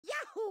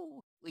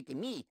with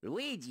me,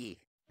 Luigi.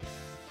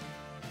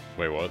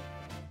 Wait, what?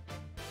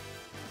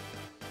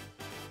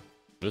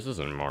 This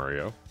isn't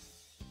Mario.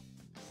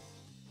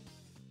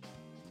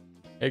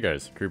 Hey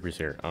guys, Creepers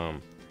here,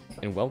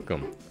 and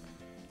welcome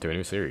to a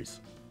new series.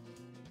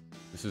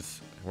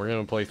 We're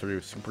gonna play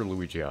through Super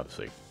Luigi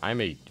Odyssey. I'm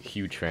a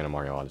huge fan of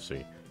Mario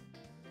Odyssey,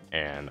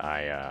 and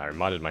I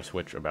modded my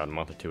Switch about a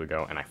month or two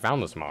ago, and I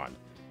found this mod.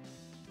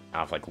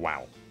 I was like,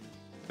 wow,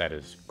 that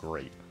is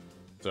great.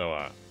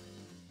 So,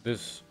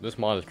 this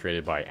mod is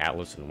created by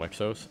Atlas and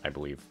Wexos, I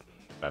believe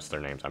that's their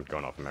names. I'm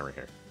going off of memory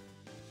here.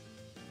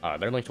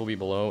 Their links will be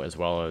below, as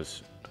well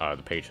as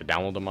the page to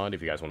download the mod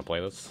if you guys want to play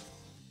this.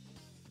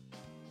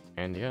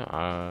 And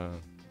yeah,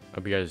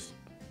 hope you guys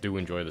do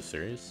enjoy the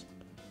series.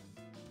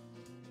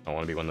 I don't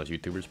want to be one of those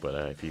YouTubers, but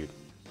if you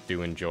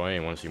do enjoy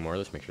and want to see more of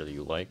this, make sure that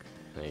you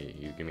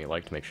you give me a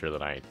like to make sure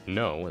that I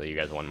know that you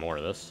guys want more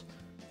of this.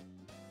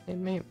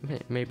 And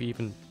maybe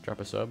even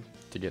drop a sub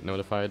to get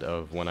notified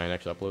of when I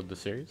next upload the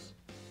series.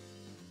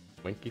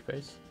 Winky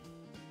face?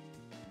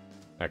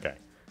 Okay,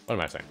 what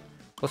am I saying?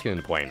 Let's get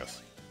into playing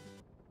this.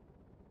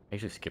 I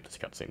usually skip this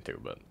cutscene too,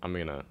 but I'm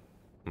gonna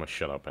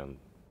shut up and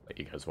let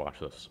you guys watch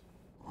this.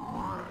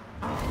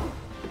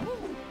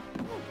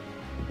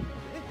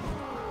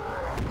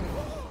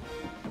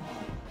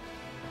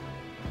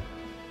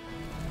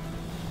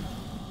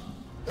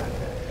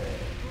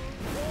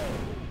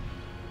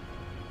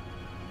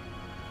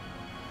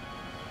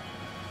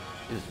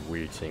 It is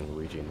weird seeing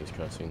Luigi in these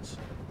cutscenes.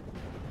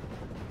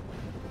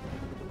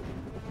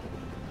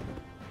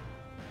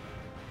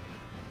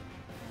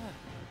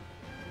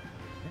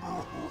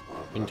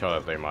 You can tell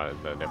that they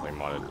definitely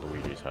modded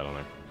Luigi's head on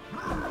there.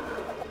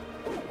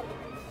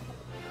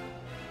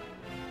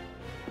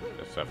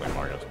 It's definitely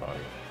Mario's body.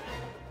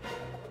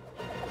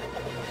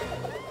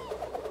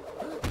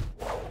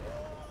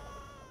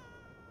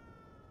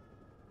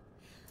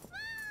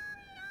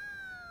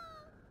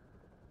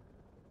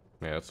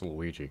 Yeah, that's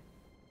Luigi.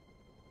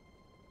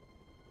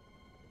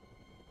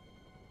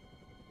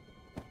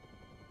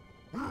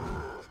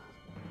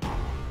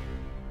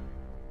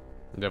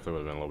 It definitely would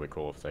have been a little bit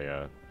cool if they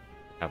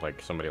had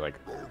like somebody like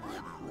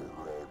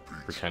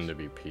pretend to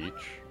be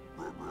Peach.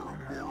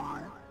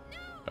 Oh,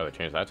 they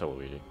changed that to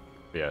Luigi.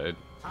 But yeah,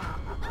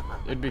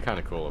 it'd be kind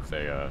of cool if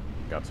they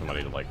got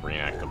somebody to like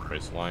reenact the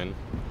voice line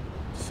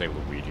to say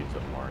Luigi to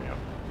Mario.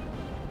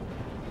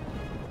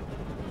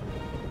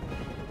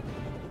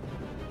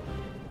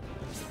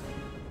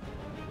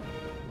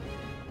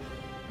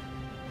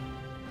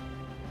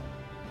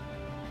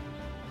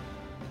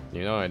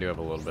 You know, I do have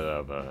a little bit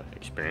of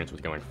experience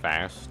with going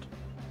fast.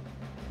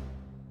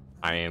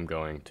 I am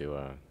going to,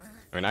 I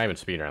mean, I haven't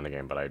speedrun the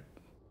game, but I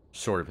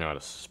sort of know how to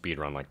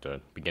speedrun, like,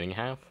 the beginning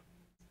half.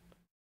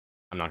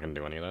 I'm not going to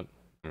do any of that.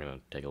 I'm going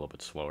to take it a little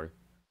bit slower.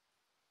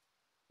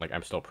 Like,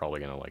 I'm still probably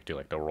going to, like, do,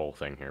 like, the roll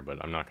thing here, but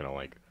I'm not going to,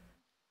 like,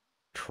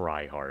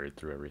 try hard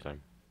through everything.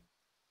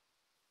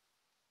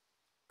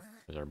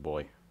 There's our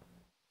boy.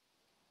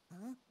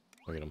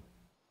 Look at him.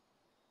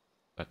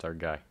 That's our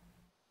guy.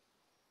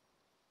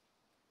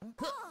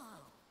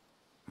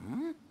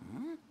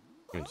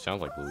 It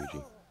sounds like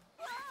Luigi.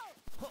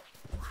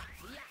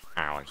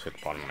 Ow, I just hit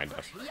the bottom of my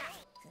desk.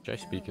 Should I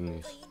speak in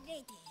these?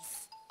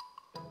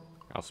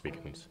 I'll speak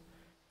in these.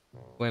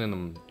 When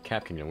in the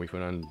Cap Kingdom, we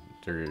went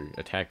under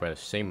attack by the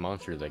same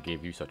monster that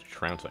gave you such a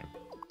trouncing.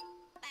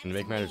 And to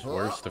make matters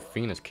worse, the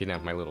fiend has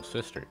kidnapped my little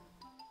sister.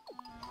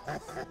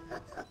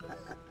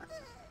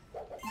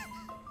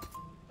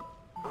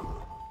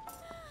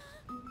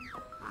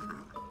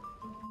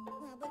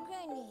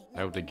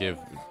 I hope to give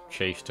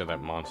chase to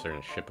that monster in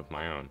a ship of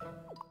my own.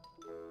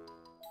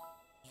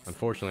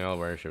 Unfortunately, all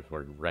of our airships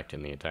were wrecked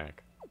in the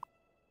attack.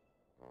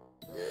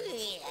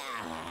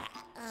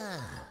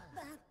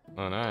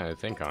 Well, now I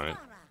think on it,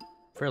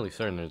 fairly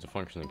certain there's a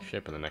functioning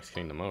ship in the next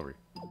kingdom over.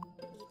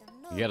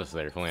 You get us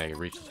there if only I could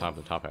reach the top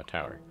of the Top Hat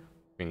Tower,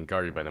 being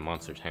guarded by the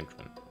monster's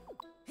henchmen.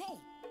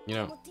 You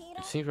know,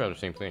 it seems rather the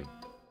same thing.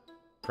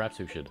 Perhaps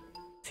we should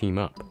team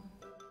up.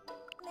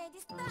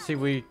 Let's see if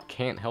we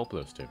can't help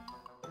those two.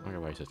 I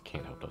wonder why he says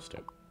can't help those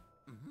two.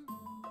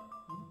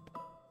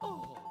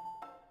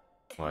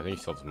 Well, I think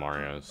he still has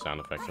Mario's sound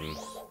effects in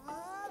this.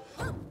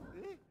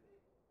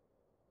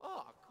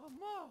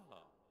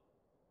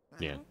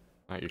 Yeah,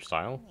 not your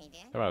style?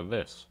 How about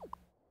this?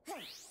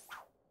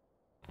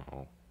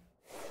 Oh.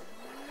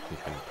 You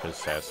can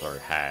possess our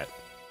hat.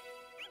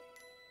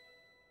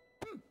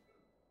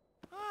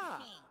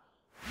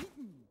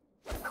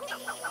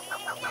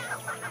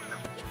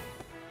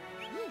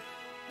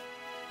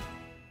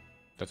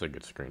 That's a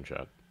good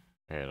screenshot.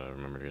 I had to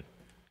remember to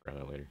grab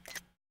that later.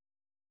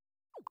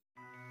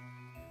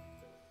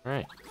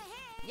 Alright.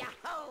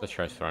 Let's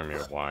try farming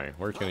at Y.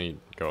 We're gonna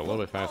go a little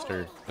bit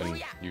faster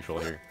than usual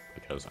here,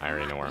 because I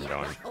already know where I'm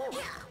going.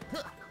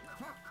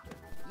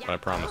 But I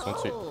promise,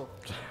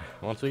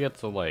 once we get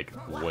to, like,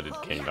 Wooded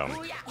Kingdom,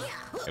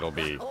 it'll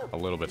be a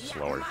little bit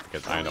slower,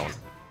 because I don't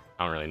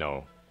really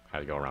know how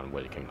to go around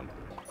Wooded Kingdom.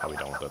 Probably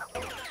don't with it.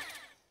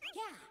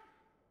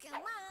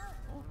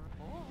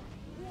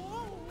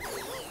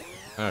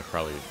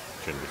 Probably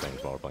shouldn't be saying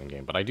this while we're playing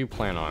game, but I do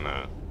plan on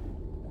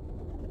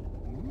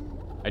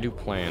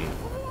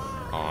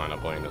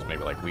uploading this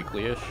maybe like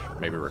weekly-ish,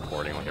 maybe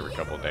recording like every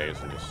couple of days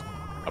and just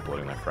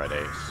uploading like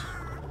Fridays.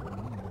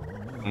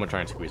 I'm gonna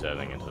try and squeeze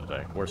everything into the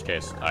day. Worst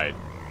case, I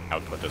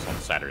output this on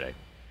Saturday,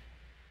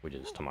 which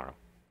is tomorrow.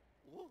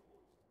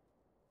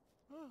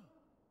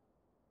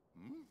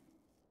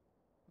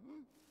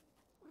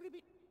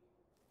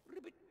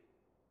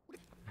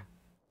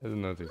 I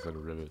didn't know they said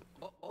ribbit.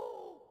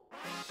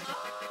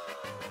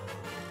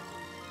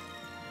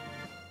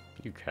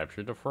 You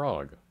captured a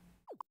frog.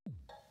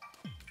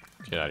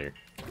 Get out of here.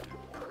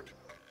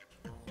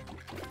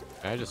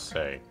 Can I just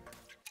say,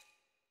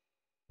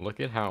 look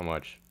at how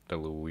much the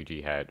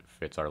Luigi head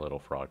fits our little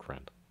frog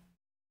friend.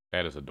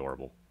 That is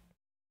adorable.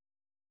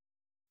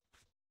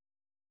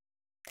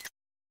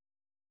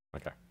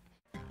 Okay.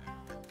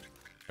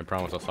 I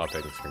promise I'll stop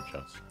taking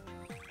screenshots.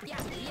 Okay,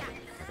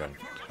 I'm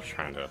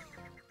trying to...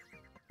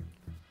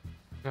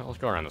 Yeah, let's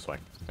go around this way.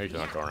 I usually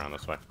don't go around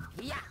this way.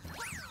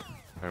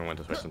 I haven't went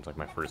this way since like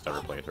my first ever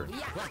playthrough.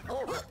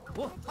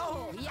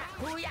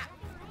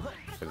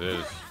 It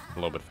is a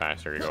little bit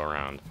faster to go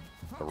around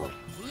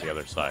the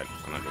other side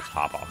and then just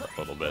hop off a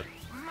little bit.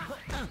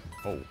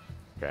 Oh, okay,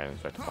 I didn't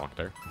expect to block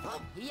there.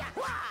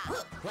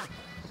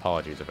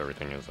 Apologies if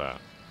everything is,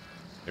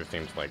 it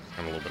seems like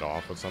I'm a little bit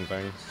off with some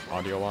things,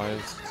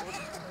 audio-wise.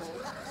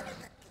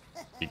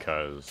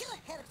 Because...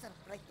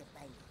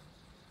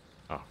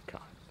 Oh,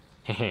 God.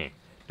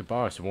 The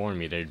boss warned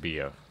me there'd be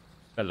a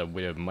fella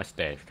with a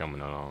mustache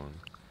coming along.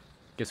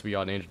 Guess we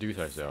ought to introduce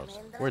ourselves.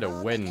 We're the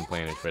wedding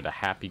planners for the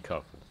happy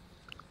couple.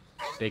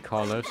 They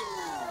call us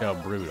the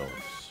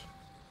Brutals.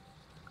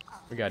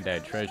 We got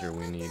that treasure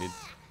we needed,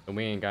 but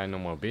we ain't got no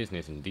more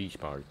business in these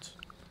parts.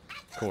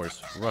 Of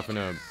course, roughing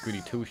up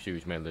Goody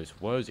Two-Shoes meddlers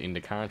was in the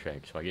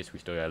contract, so I guess we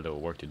still got a little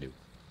work to do.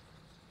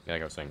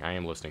 Like I was saying, I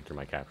am listening through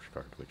my capture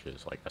card, which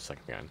is like a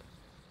second behind.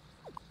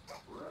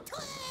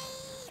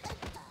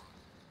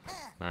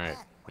 Alright,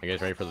 you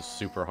guys ready for the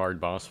super hard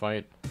boss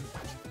fight?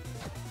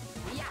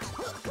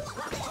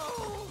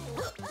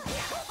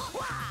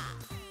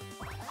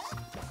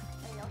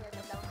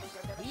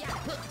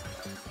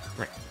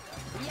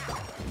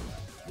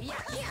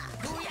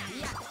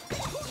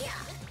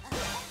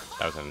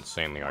 That was an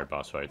insanely hard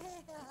boss fight.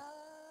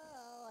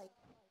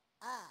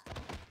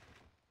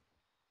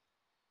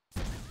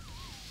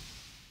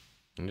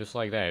 And just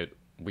like that,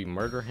 we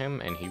murder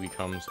him and he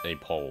becomes a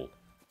pole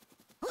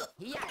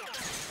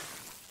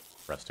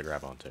for us to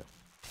grab onto.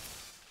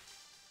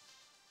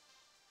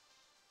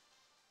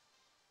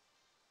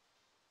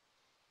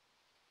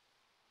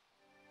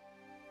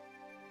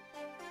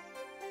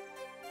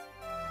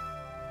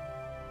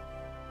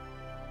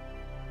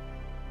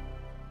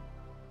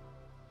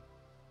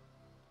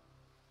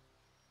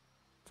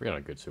 Forget how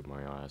good Super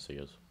Mario Odyssey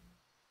is.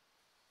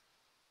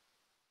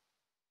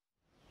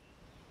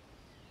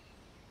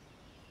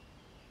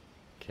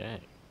 Okay.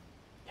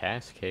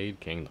 Cascade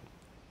Kingdom.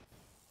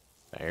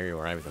 The area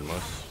where I have the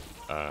most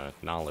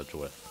knowledge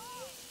with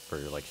for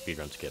like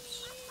speedrun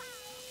skips.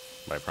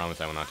 But I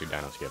promise I will not do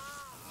Dino Skip.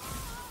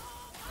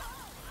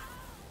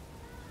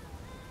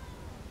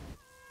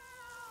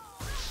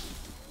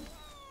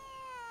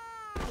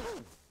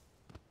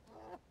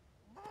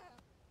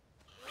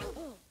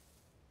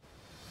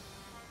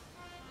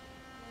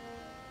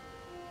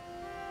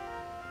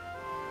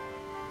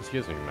 This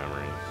gives me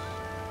memories.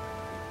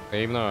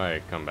 Even though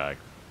I come back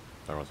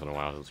every once in a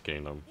while to this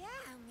kingdom,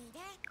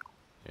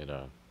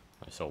 I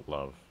still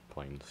love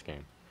playing this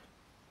game.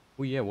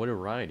 Oh yeah, what a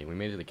ride! We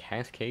made it to the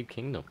Cascade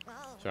Kingdom.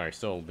 Sorry,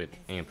 still a bit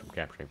amped from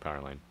capturing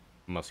Powerline.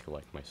 Must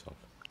collect myself.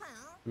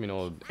 I mean, an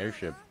old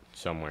airship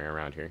somewhere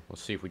around here.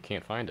 Let's see if we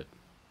can't find it.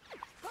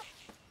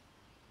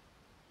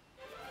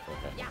 Go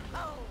ahead.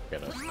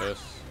 Get us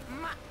this.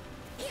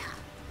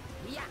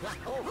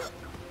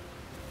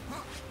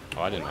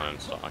 Oh, I didn't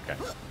uninstall. Okay.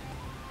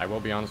 I will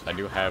be honest, I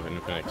do have an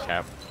infinite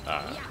cap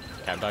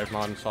dive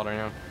mod installed right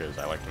now, because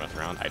I like to mess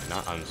around. I did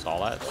not uninstall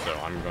that, so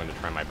I'm going to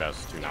try my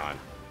best to not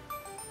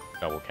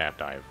double cap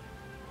dive.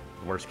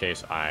 Worst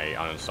case, I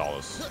uninstall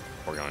this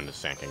before going to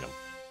Sand Kingdom.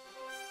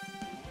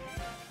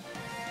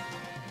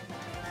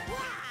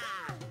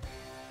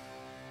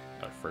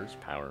 The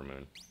first Power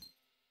Moon.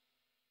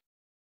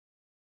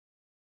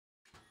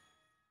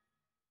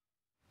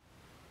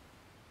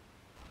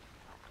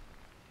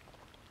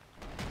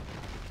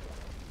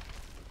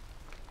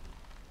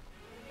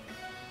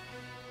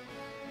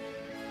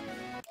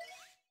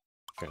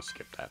 I'm gonna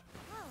skip that.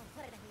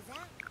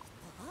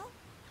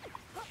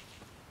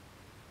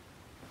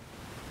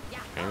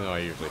 Even though I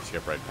usually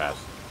skip right past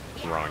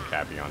throwing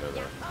Cappy onto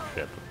the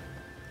ship,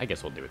 I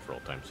guess we'll do it for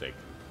old time's sake.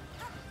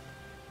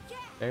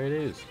 There it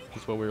is.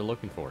 That's what we were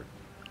looking for.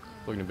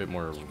 Looking a bit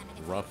more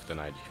rough than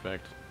I'd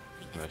expect.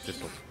 And it's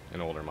just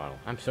an older model.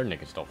 I'm certain it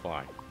can still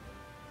fly.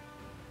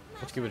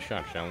 Let's give it a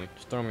shot, shall we?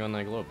 Just throw me on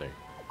that globe there.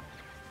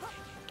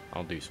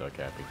 I'll do so,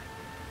 Cappy.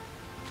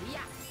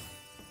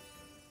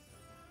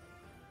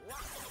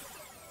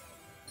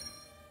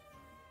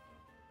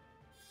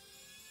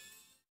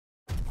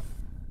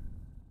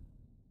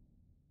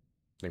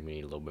 think we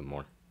need a little bit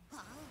more.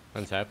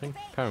 What's happening?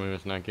 Power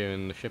movement's not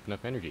giving the ship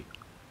enough energy.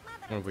 I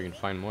wonder if we can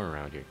find more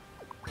around here.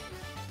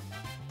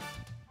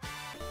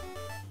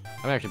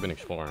 I've actually been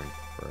exploring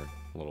for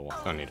a little while.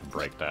 I don't need to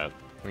break that.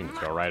 We can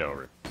just go right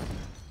over it.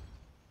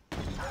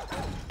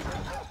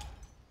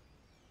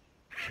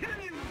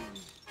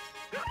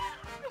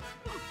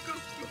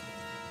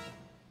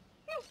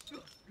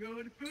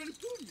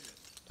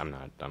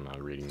 I'm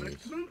not reading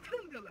these.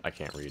 I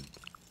can't read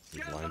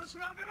these lines.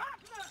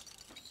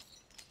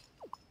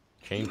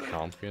 Chain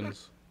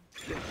champions?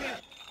 Not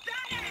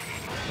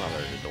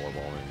very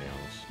adorable, to be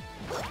honest.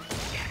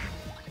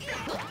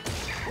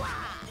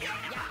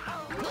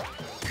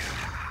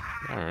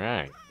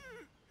 Alright.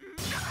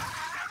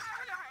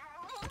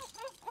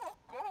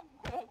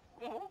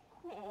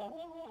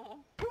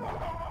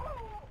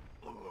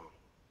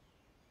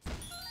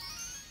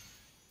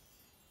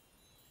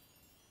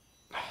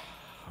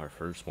 Our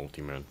first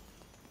multi-man.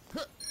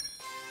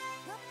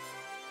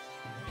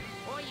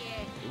 Oh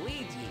yeah,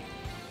 Luigi.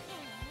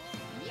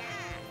 Yeah.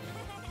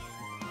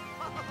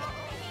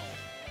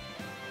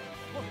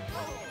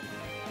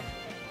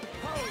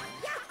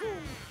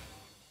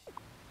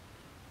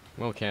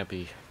 Well,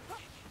 Cappy,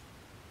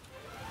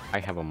 I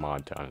have a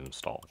mod to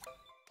uninstall.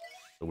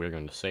 So we're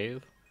going to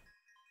save.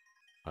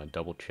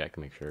 Double check,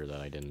 make sure that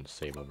I didn't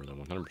save over the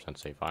 100%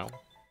 save file.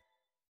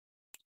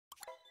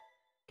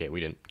 Okay, we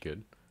didn't.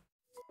 Good.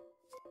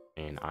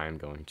 And I'm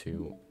going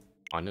to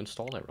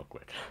uninstall that real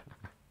quick.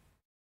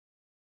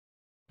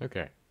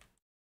 Okay.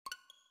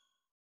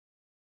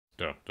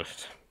 Duh,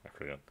 I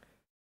forgot.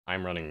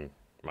 I'm running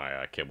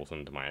my cables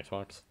into my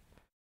Xbox.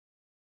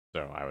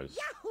 So I was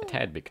a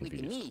tad bit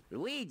confused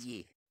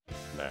Luigi.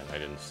 that I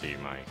didn't see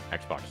my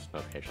Xbox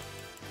notification.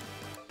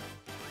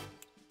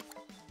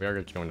 We are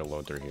just going to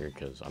load through here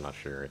because I'm not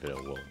sure if it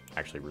will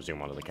actually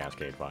resume onto the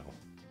Cascade file.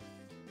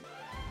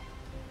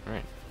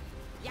 Alright.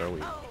 So we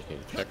just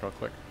need to check real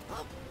quick.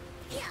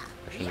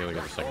 I shouldn't really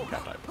get the second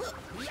cat type.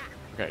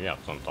 Okay, yeah,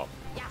 it's on top.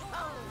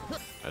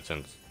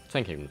 Since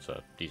Tank Haven's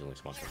a decently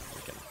small one,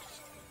 we can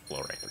just blow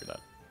right through that.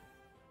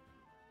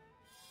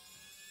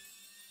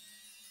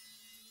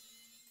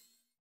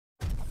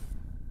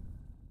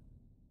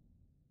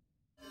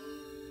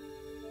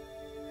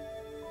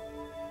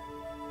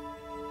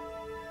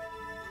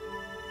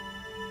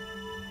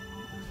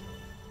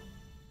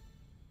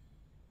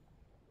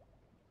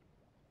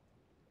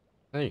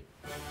 Hey,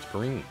 it's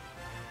green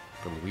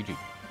for Luigi.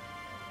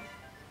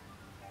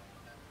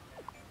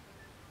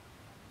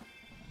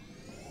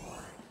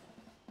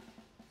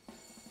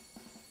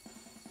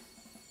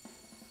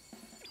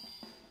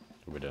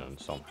 We didn't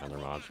install other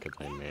mods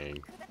because I may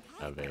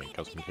have a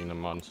custom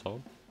kingdom mod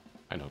installed.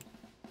 I don't.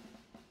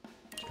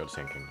 Let's go to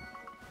Sand Kingdom.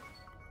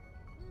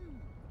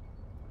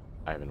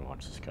 I haven't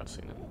watched this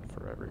cutscene in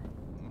forever.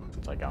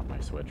 Since I got my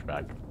Switch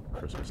back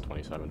Christmas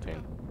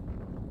 2017.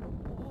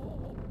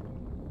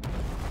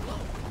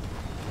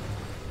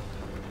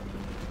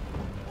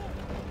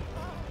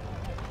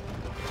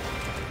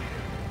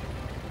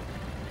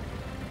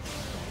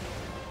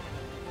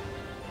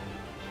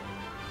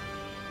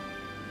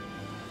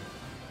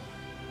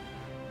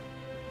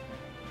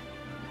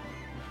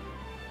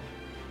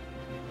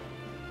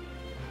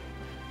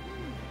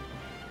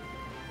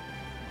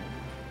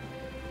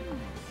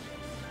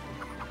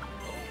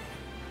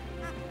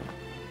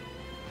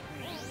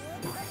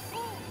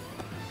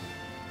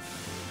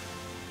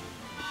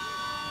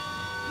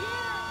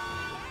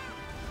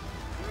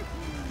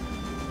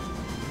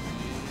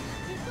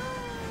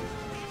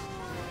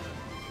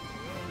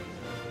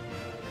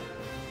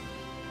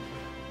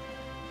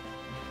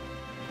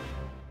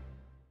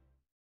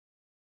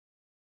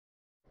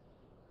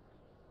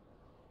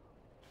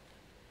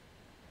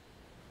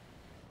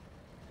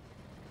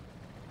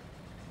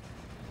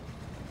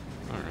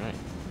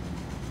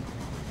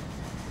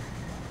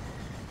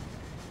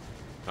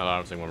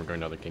 Obviously, when we're going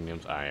to other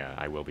kingdoms,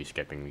 I will be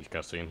skipping these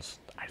cutscenes.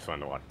 I just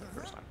wanted to watch it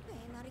the first time.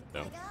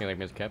 So, hey, like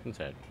Mr. Captain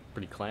said,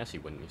 pretty classy,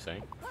 wouldn't you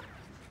say?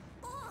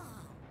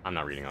 I'm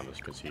not reading on this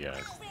because he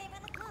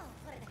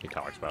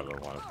talks about it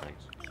a lot of things.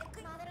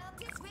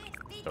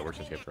 So we're just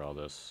gonna skip through all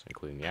this,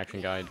 including the action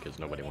guide, because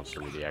nobody wants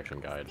to read the action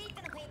guide.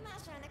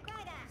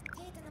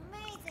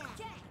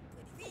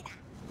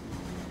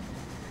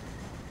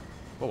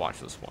 We'll watch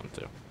this one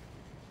too.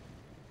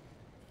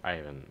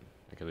 I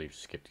could leave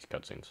skip these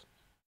cutscenes.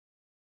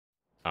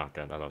 Oh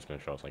god, I thought it was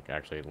gonna show us like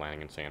actually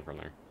landing in sand from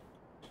there.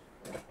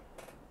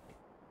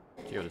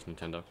 Yo, this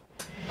Nintendo.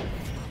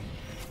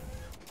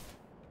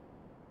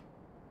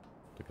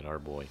 Look at our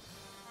boy.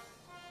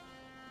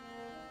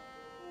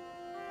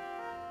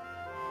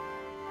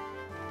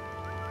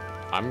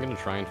 I'm gonna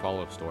try and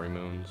follow story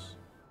moons.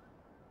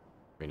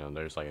 You know,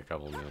 there's like a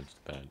couple of minutes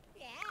that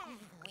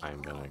I'm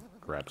gonna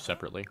grab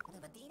separately.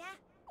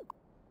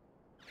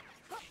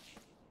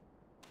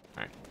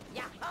 Alright.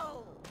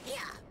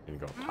 I'm gonna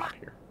go up top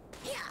here.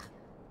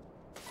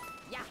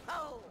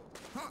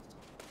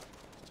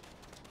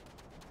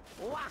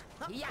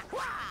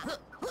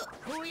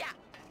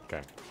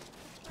 Okay.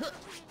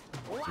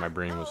 My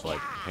brain was like,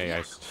 hey,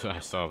 I still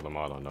have the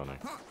mod on, don't I?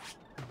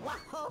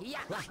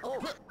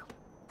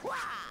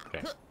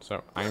 Okay,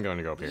 so I'm going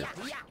to go up here.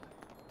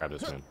 Grab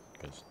this moon,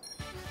 because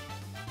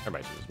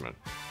everybody's seen this moon.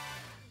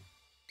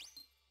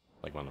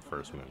 Like one of the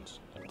first moons.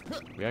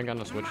 We haven't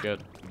gotten a Switch yet.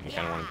 I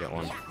kind of want to get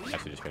one.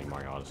 Actually, just getting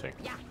Mario Odyssey.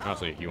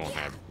 Honestly, you won't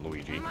have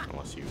Luigi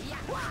unless you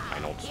buy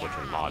an old Switch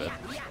and mod it.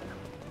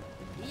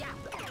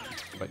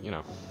 But, you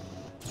know.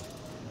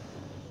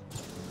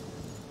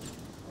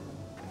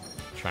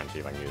 Trying to see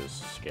if I can use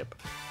skip.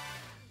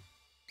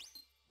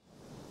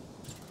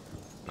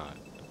 Not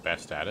the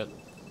best at it.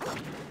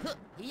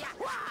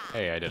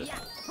 Hey, I did it.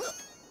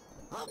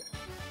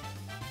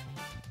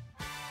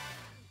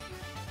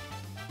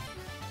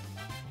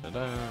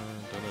 Da-da,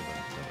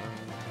 da-da-da-da-da.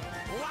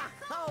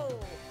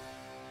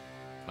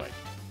 Like.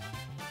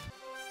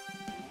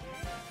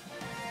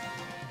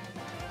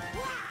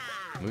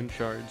 Moon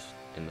shards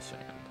in the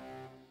sand.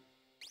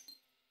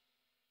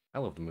 I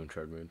love the moon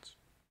shard moons.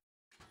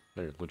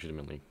 They're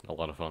legitimately a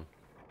lot of fun.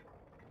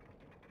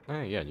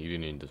 Yeah, you do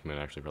need this moon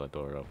actually for that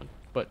door to open.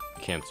 But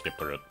you can't skip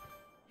through it.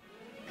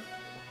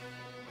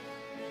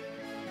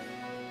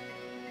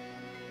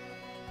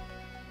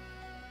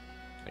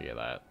 I get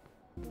that.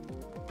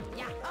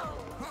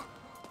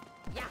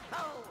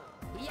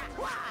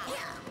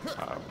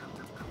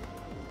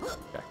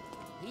 Okay.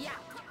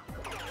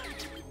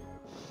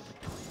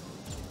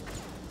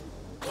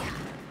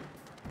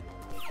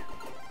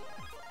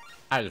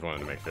 I just wanted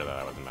to make sure that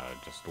I wasn't about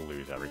to just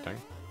lose everything.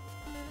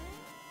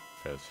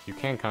 Because you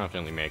can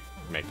confidently make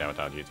that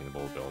without using the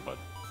bullet bill, but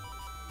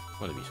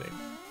I want to be safe.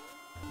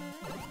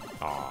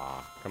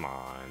 Aw, come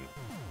on.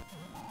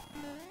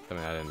 Tell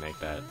me I didn't make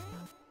that.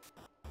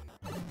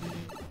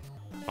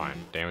 Fine,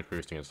 damage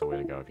boosting is the way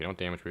to go. If you don't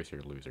damage boost,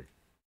 you're a loser.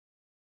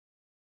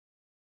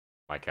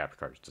 My capture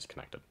card is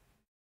disconnected.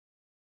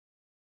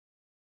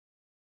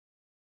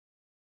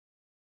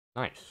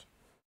 Nice.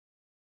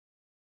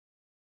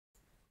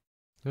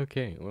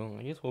 Okay, well,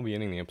 I guess we'll be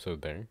ending the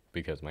episode there,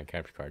 because my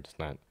capture card is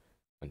not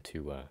going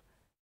to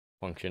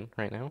function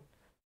right now.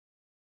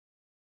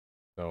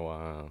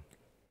 So,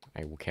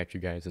 I will catch you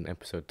guys in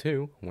episode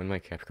 2 when my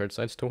capture card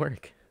decides to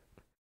work.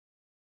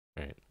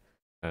 Alright.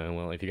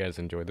 Well, if you guys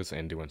enjoyed this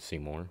and do want to see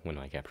more when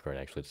my capture card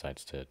actually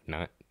decides to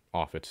not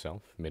off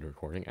itself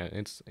mid-recording,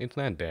 it's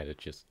not dead,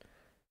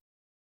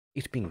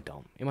 it's being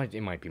dumb. It might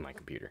be my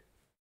computer.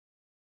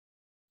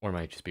 Or it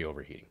might just be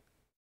overheating.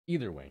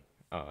 Either way,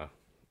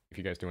 if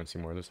you guys do want to see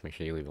more of this, make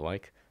sure you leave a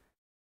like.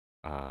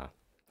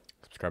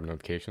 Subscribe to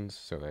notifications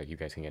so that you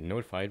guys can get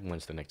notified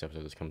once the next episode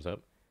of this comes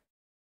up.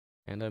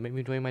 And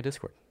maybe join my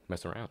Discord.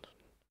 Mess around.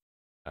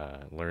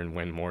 Learn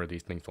when more of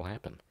these things will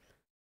happen.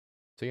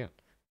 So yeah,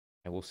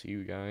 I will see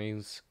you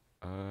guys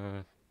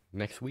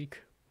next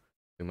week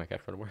when my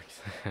capture card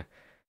works. Yeah,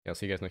 I'll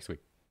see you guys next week.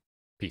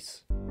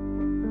 Peace.